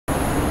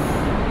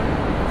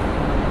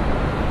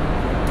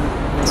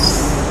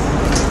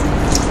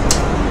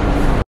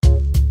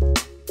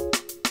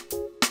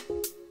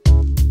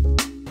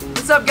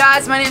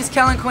guys, my name is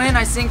Kellin Quinn.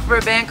 I sing for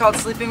a band called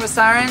Sleeping with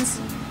Sirens.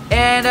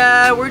 And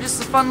we're just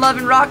a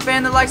fun-loving rock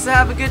band that likes to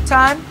have a good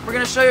time. We're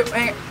going to show you...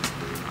 Hey,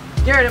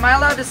 Garrett, am I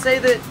allowed to say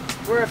that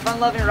we're a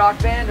fun-loving rock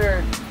band,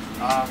 or...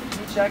 can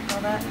you check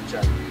on that?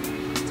 Check.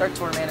 It's our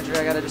tour manager.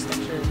 I got to just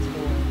make sure it's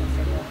cool.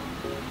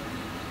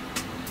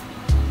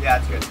 Yeah,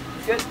 it's good.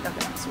 It's good?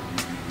 Okay,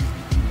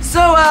 sweet.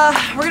 So,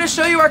 we're going to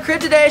show you our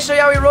crib today, show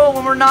you how we roll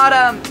when we're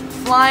not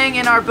flying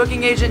in our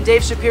booking agent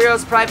Dave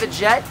Shapiro's private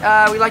jet.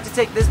 We like to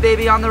take this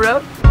baby on the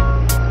road.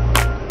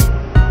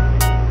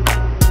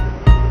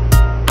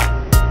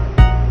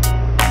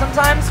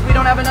 Sometimes we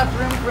don't have enough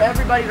room for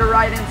everybody to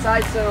ride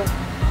inside, so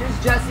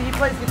here's Jesse. He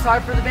plays guitar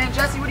for the band.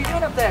 Jesse, what are you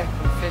doing up there?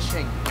 I'm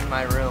fishing in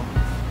my room.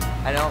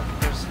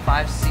 There's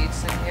 5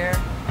 seats in here,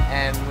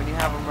 and when you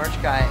have a merch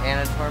guy and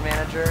a tour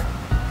manager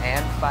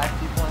and 5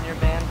 people in your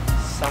band,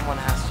 someone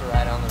has to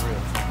ride on the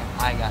roof,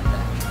 and I got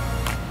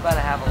that. But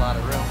I have a lot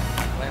of room,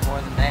 way more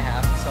than they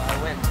have, so I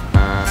win.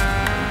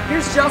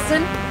 Here's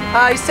Justin.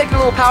 He's taking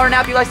a little power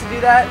nap. He likes to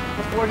do that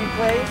before he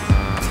plays.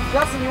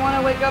 Justin, you want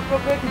to wake up real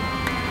quick?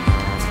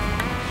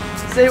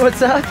 Say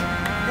what's up.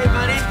 Hey,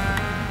 buddy.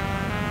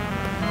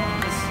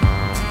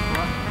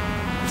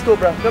 It's cool,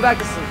 bro. Go back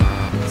to sleep.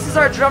 This is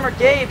our drummer,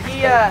 Gabe.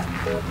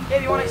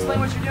 Gabe, you want to explain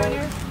what you're doing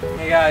here?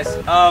 Hey guys.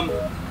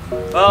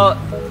 Well,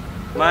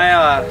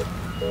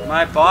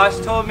 my boss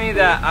told me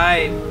that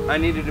I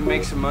needed to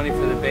make some money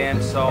for the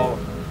band, so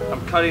I'm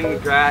cutting the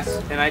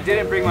grass, and I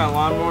didn't bring my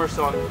lawnmower,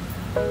 so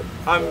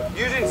I'm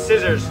using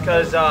scissors,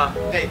 cause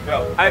Hey,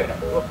 go.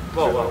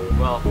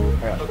 Well.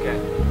 Okay.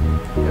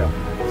 Yeah.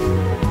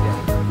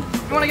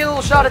 You want to get a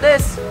little shot of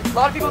this? A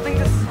lot of people think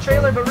this is a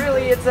trailer, but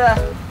really it's a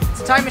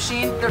time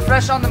machine. They're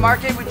fresh on the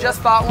market. We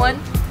just bought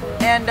one,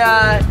 and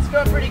it's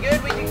going pretty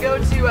good. We can go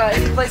to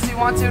any place we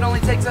want to. It only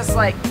takes us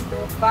like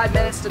 5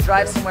 minutes to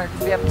drive somewhere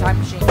because we have a time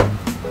machine.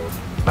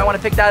 Might want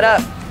to pick that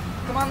up.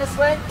 Come on this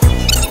way.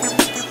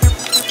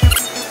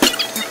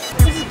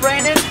 This is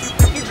Brandon.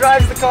 He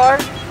drives the car.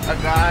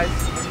 Guys,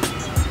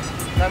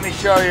 let me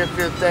show you a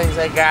few things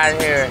I got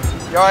here.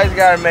 You always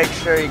got to make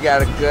sure you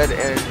got a good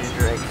energy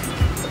drink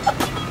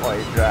while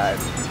you drive.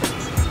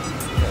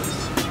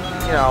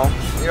 Because, you know,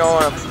 you don't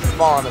want to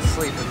fall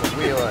asleep at the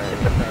wheel or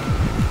anything.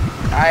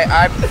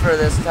 I prefer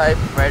this type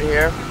right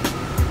here.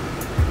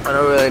 I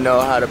don't really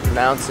know how to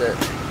pronounce it,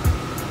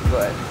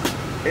 but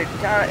it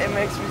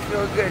makes me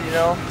feel good, you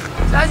know.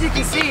 So as you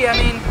can see, I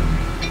mean,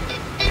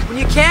 when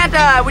you can't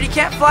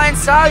fly in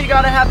style, you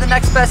gotta have the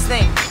next best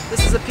thing.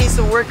 This is a piece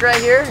of work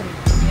right here, and,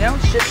 you know,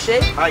 ship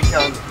shape. Hi,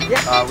 Kellin.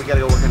 Yeah. We gotta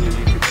go work on your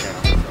YouTube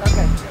channel.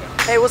 Okay.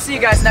 Hey, we'll see you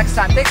guys next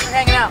time. Thanks for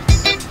hanging out.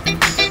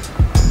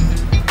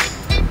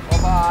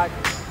 Bye-bye.